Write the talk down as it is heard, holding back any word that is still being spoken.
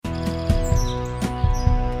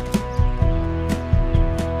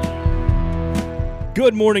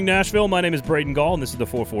Good morning, Nashville. My name is Braden Gall, and this is the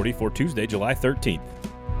 440 for Tuesday, July 13th.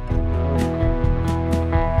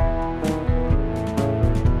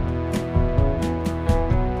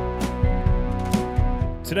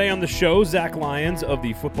 Today on the show, Zach Lyons of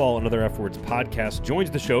the Football and Other F Words podcast joins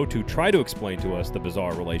the show to try to explain to us the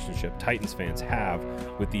bizarre relationship Titans fans have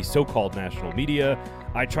with the so-called national media.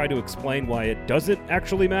 I try to explain why it doesn't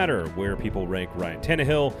actually matter where people rank Ryan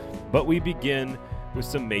Tannehill, but we begin with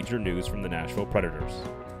some major news from the Nashville Predators.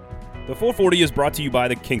 The 440 is brought to you by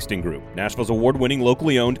the Kingston Group, Nashville's award-winning,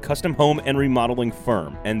 locally owned custom home and remodeling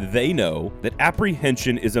firm, and they know that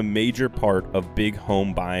apprehension is a major part of big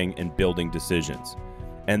home buying and building decisions.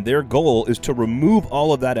 And their goal is to remove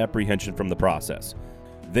all of that apprehension from the process.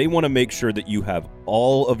 They want to make sure that you have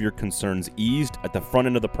all of your concerns eased at the front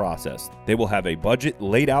end of the process. They will have a budget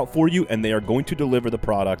laid out for you, and they are going to deliver the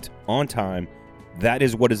product on time. That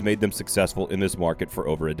is what has made them successful in this market for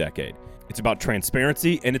over a decade. It's about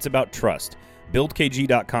transparency, and it's about trust.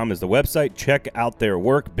 BuildKG.com is the website. Check out their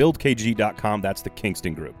work. BuildKG.com, that's the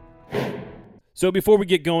Kingston Group. So before we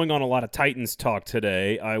get going on a lot of Titans talk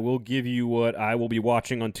today, I will give you what I will be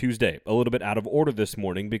watching on Tuesday. A little bit out of order this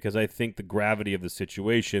morning because I think the gravity of the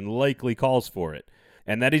situation likely calls for it.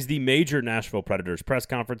 And that is the Major Nashville Predators press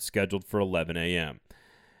conference scheduled for 11 a.m.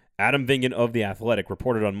 Adam Vingan of The Athletic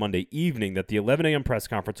reported on Monday evening that the 11 a.m. press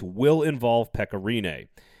conference will involve Pekka Rinne.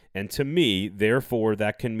 And to me, therefore,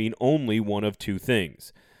 that can mean only one of two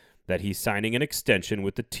things. That he's signing an extension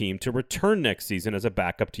with the team to return next season as a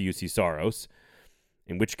backup to UC Saros,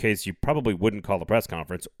 in which case you probably wouldn't call a press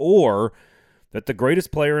conference, or that the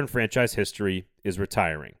greatest player in franchise history is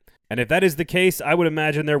retiring. And if that is the case, I would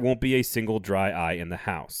imagine there won't be a single dry eye in the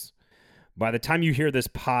house. By the time you hear this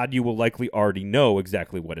pod, you will likely already know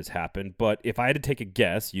exactly what has happened, but if I had to take a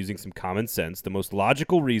guess using some common sense, the most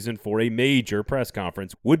logical reason for a major press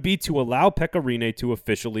conference would be to allow Pekka Rinne to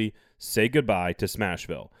officially say goodbye to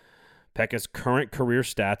Smashville. Pekka's current career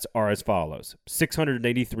stats are as follows: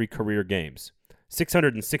 683 career games,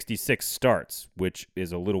 666 starts, which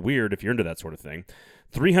is a little weird if you're into that sort of thing,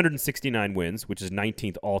 369 wins, which is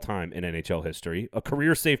 19th all-time in NHL history, a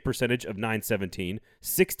career save percentage of .917,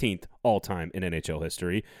 16th all-time in NHL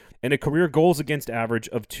history, and a career goals against average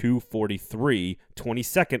of .243,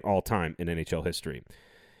 22nd all-time in NHL history.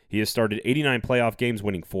 He has started 89 playoff games,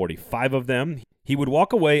 winning 45 of them. He would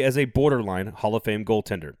walk away as a borderline Hall of Fame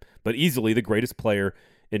goaltender, but easily the greatest player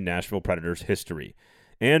in Nashville Predators history,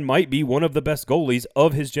 and might be one of the best goalies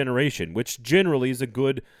of his generation, which generally is a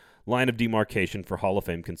good line of demarcation for Hall of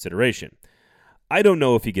Fame consideration. I don't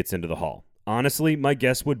know if he gets into the Hall. Honestly, my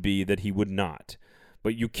guess would be that he would not,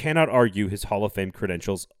 but you cannot argue his Hall of Fame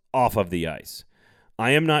credentials off of the ice.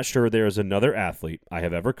 I am not sure there is another athlete I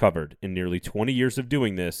have ever covered in nearly 20 years of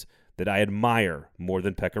doing this that I admire more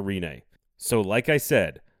than Pekka Rinne. So like I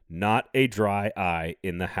said, not a dry eye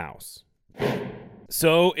in the house.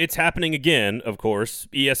 So it's happening again, of course.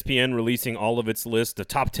 ESPN releasing all of its list of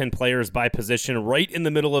top 10 players by position right in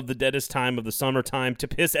the middle of the deadest time of the summertime to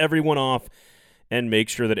piss everyone off and make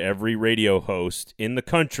sure that every radio host in the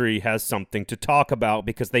country has something to talk about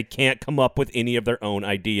because they can't come up with any of their own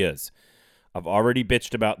ideas. I've already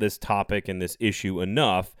bitched about this topic and this issue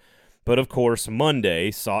enough, but of course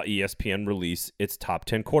Monday saw ESPN release its top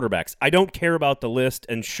 10 quarterbacks. I don't care about the list,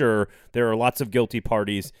 and sure, there are lots of guilty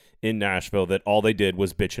parties in Nashville that all they did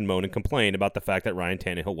was bitch and moan and complain about the fact that Ryan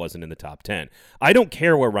Tannehill wasn't in the top 10. I don't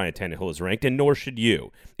care where Ryan Tannehill is ranked, and nor should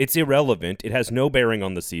you. It's irrelevant, it has no bearing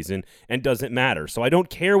on the season, and doesn't matter. So I don't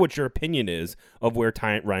care what your opinion is of where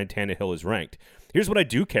Ryan Tannehill is ranked. Here's what I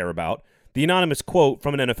do care about. The anonymous quote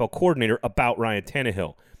from an NFL coordinator about Ryan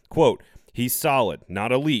Tannehill. Quote, "He's solid,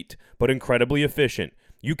 not elite, but incredibly efficient.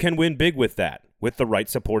 You can win big with that, with the right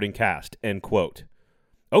supporting cast." End quote.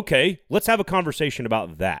 Okay, let's have a conversation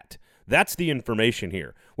about that. That's the information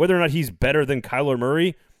here. Whether or not he's better than Kyler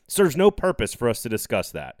Murray serves no purpose for us to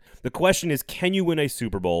discuss that. The question is, can you win a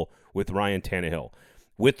Super Bowl with Ryan Tannehill,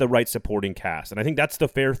 with the right supporting cast? And I think that's the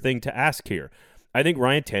fair thing to ask here. I think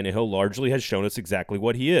Ryan Tannehill largely has shown us exactly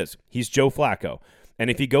what he is. He's Joe Flacco. And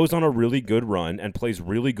if he goes on a really good run and plays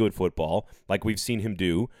really good football, like we've seen him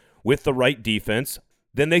do, with the right defense,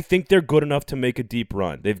 then they think they're good enough to make a deep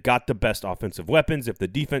run. They've got the best offensive weapons if the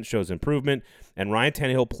defense shows improvement, and Ryan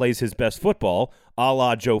Tannehill plays his best football, a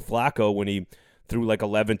la Joe Flacco when he threw like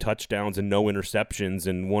 11 touchdowns and no interceptions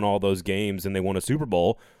and won all those games and they won a Super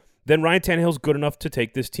Bowl, then Ryan Tannehill's good enough to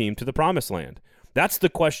take this team to the promised land. That's the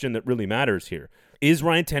question that really matters here. Is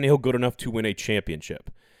Ryan Tannehill good enough to win a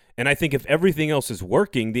championship? And I think if everything else is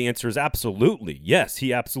working, the answer is absolutely. Yes,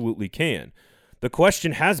 he absolutely can. The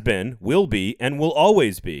question has been, will be, and will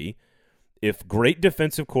always be, If great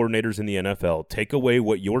defensive coordinators in the NFL take away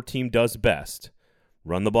what your team does best,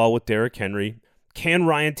 run the ball with Derrick Henry, can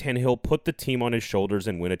Ryan Tannehill put the team on his shoulders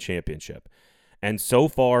and win a championship? And so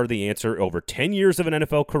far, the answer over 10 years of an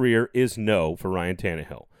NFL career is no for Ryan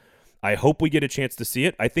Tannehill. I hope we get a chance to see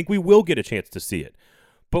it. I think we will get a chance to see it.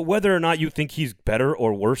 But whether or not you think he's better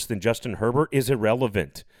or worse than Justin Herbert is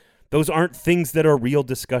irrelevant. Those aren't things that are real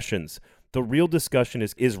discussions. The real discussion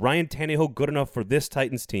is Ryan Tannehill good enough for this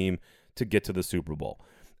Titans team to get to the Super Bowl?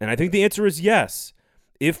 And I think the answer is yes,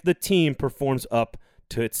 if the team performs up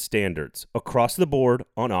to its standards across the board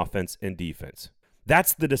on offense and defense.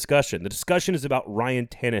 That's the discussion. The discussion is about Ryan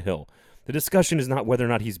Tannehill. The discussion is not whether or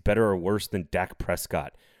not he's better or worse than Dak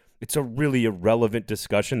Prescott. It's a really irrelevant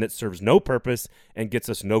discussion that serves no purpose and gets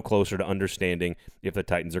us no closer to understanding if the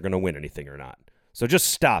Titans are going to win anything or not. So just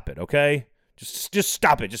stop it, okay? Just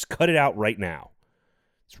stop it. Just cut it out right now.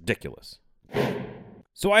 It's ridiculous.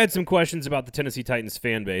 So I had some questions about the Tennessee Titans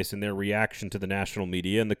fan base and their reaction to the national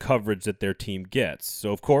media and the coverage that their team gets.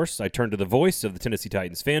 So, of course, I turned to the voice of the Tennessee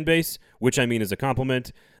Titans fan base, which I mean as a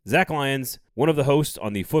compliment, Zach Lyons, one of the hosts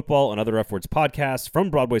on the Football and Other F Words podcast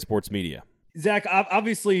from Broadway Sports Media. Zach,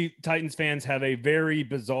 obviously Titans fans have a very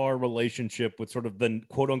bizarre relationship with sort of the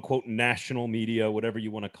quote-unquote national media, whatever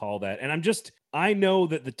you want to call that. And I know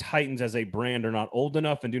that the Titans as a brand are not old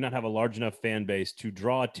enough and do not have a large enough fan base to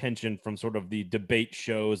draw attention from sort of the debate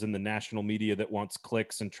shows and the national media that wants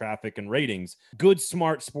clicks and traffic and ratings. Good,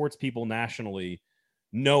 smart sports people nationally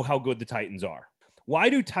know how good the Titans are. Why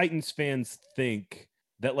do Titans fans think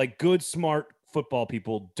that like good, smart football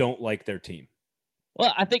people don't like their team?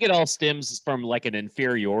 Well, I think it all stems from like an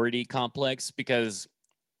inferiority complex because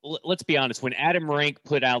let's be honest, when Adam Rank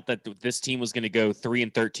put out that this team was going to go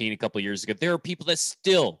 3-13 a couple of years ago, there are people that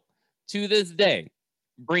still to this day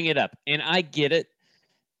bring it up. And I get it.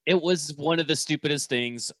 It was one of the stupidest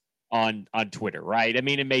things on Twitter, right? I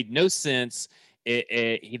mean, it made no sense.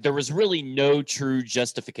 There was really no true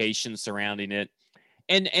justification surrounding it.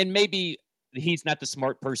 And maybe he's not the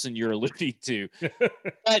smart person you're alluding to,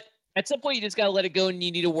 but at some point, you just got to let it go, and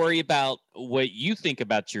you need to worry about what you think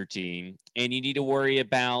about your team, and you need to worry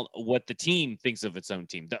about what the team thinks of its own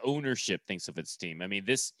team. The ownership thinks of its team. I mean,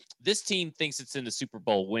 this team thinks it's in the Super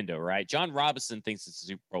Bowl window, right? John Robinson thinks it's a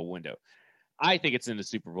Super Bowl window. I think it's in the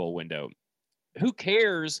Super Bowl window. Who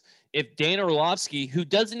cares if Dan Orlovsky, who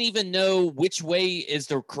doesn't even know which way is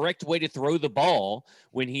the correct way to throw the ball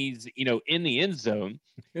when he's, in the end zone,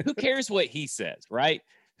 who cares what he says, right?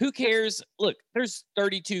 Who cares? Look, there's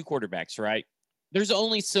 32 quarterbacks, right? There's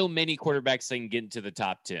only so many quarterbacks that can get into the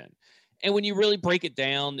top 10. And when you really break it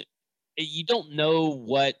down, you don't know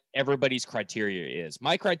what everybody's criteria is.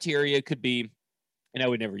 My criteria could be, and I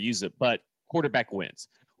would never use it, but quarterback wins.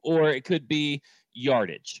 Or it could be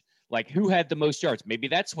yardage. Like who had the most yards? Maybe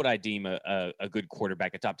that's what I deem a good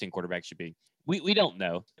quarterback, a top 10 quarterback should be. We don't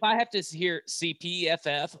know. If I have to hear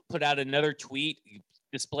CPFF put out another tweet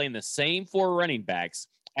displaying the same 4 running backs,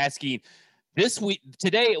 asking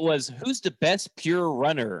today it was who's the best pure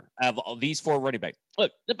runner of all these 4 running backs.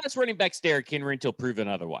 Look, the best running back's Derrick Henry until proven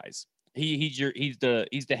otherwise. He's the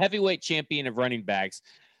heavyweight champion of running backs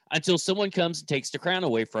until someone comes and takes the crown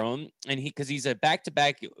away from him. And because he's a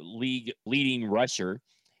back-to-back league leading rusher,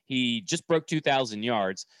 he just broke 2,000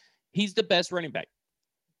 yards. He's the best running back.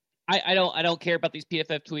 I don't care about these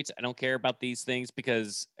PFF tweets. I don't care about these things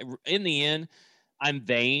because in the end, I'm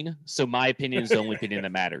vain, so my opinion is the only opinion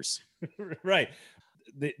that matters. Right.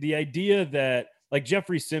 The idea that, like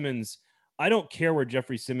Jeffrey Simmons, I don't care where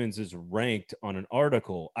Jeffrey Simmons is ranked on an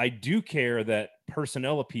article. I do care that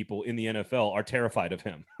personnel people in the NFL are terrified of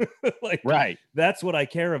him. Right. That's what I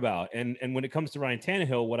care about. And when it comes to Ryan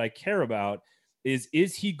Tannehill, what I care about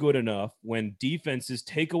is he good enough when defenses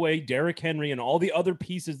take away Derrick Henry and all the other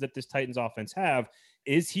pieces that this Titans offense have?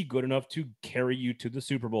 Is he good enough to carry you to the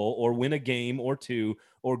Super Bowl or win a game or 2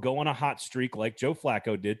 or go on a hot streak like Joe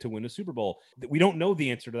Flacco did to win a Super Bowl? We don't know the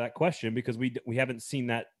answer to that question because we haven't seen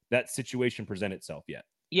that situation present itself yet.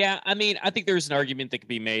 Yeah, I mean, I think there's an argument that could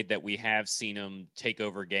be made that we have seen him take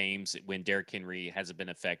over games when Derrick Henry hasn't been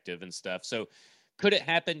effective and stuff. So could it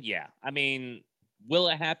happen? Yeah. I mean, will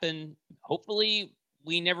it happen? Hopefully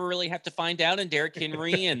we never really have to find out, and Derrick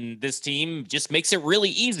Henry and this team just makes it really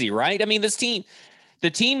easy, right? I mean, the team,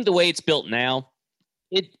 the way it's built now,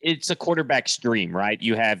 it's a quarterback's dream, right?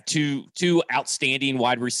 You have two outstanding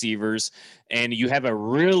wide receivers, and you have a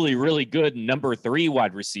really, really good number 3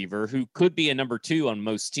 wide receiver who could be a number 2 on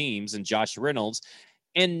most teams, and Josh Reynolds.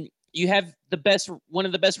 And you have one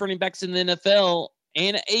of the best running backs in the NFL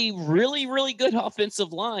and a really, really good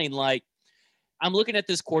offensive line. Like, I'm looking at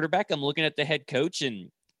this quarterback, I'm looking at the head coach, and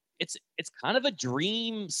it's kind of a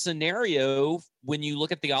dream scenario when you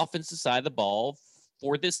look at the offensive side of the ball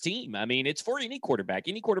for this team. I mean, it's for any quarterback.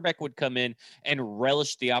 Any quarterback would come in and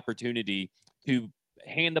relish the opportunity to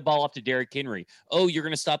hand the ball off to Derrick Henry. Oh, you're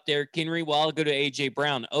going to stop Derrick Henry? Well, I'll go to A.J.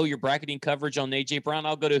 Brown. Oh, you're bracketing coverage on A.J. Brown?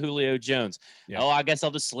 I'll go to Julio Jones. Yeah. Oh, I guess I'll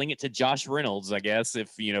just sling it to Josh Reynolds, I guess, if,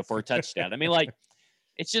 for a touchdown. I mean, like,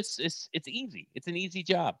 it's easy. It's an easy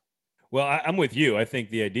job. Well, I'm with you. I think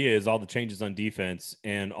the idea is all the changes on defense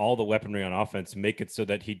and all the weaponry on offense make it so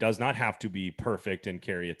that he does not have to be perfect and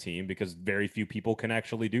carry a team, because very few people can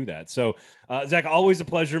actually do that. So, Zach, always a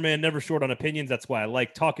pleasure, man. Never short on opinions. That's why I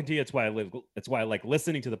like talking to you. That's why I like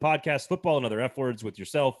listening to the podcast, Football and Other F Words, with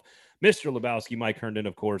yourself, Mr. Lebowski, Mike Herndon,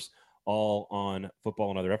 of course, all on Football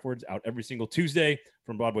and Other F Words, out every single Tuesday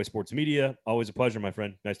from Broadway Sports Media. Always a pleasure, my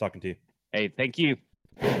friend. Nice talking to you. Hey, thank you.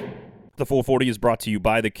 The 440 is brought to you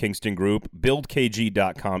by the Kingston Group.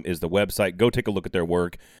 BuildKG.com is the website. Go take a look at their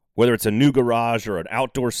work. Whether it's a new garage or an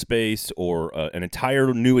outdoor space or an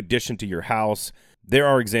entire new addition to your house, there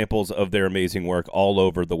are examples of their amazing work all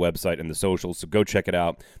over the website and the socials, so go check it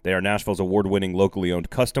out. They are Nashville's award-winning, locally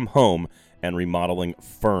owned custom home and remodeling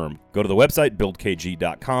firm. Go to the website,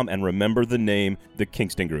 BuildKG.com, and remember the name, the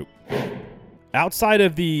Kingston Group. Outside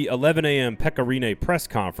of the 11 a.m. Pekka Rinne press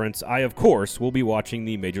conference, I, of course, will be watching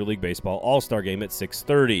the Major League Baseball All-Star Game at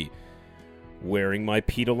 6:30, wearing my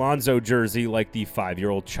Pete Alonso jersey like the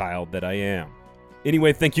 5-year-old child that I am.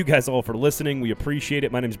 Anyway, thank you guys all for listening. We appreciate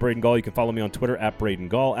it. My name is Braden Gall. You can follow me on Twitter at Braden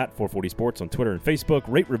Gall, at 440 Sports on Twitter and Facebook.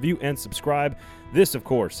 Rate, review, and subscribe. This, of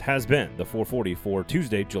course, has been the 440 for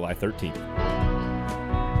Tuesday, July 13th.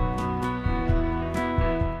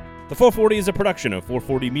 The 440 is a production of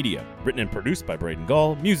 440 Media, written and produced by Braden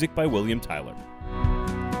Gall, music by William Tyler.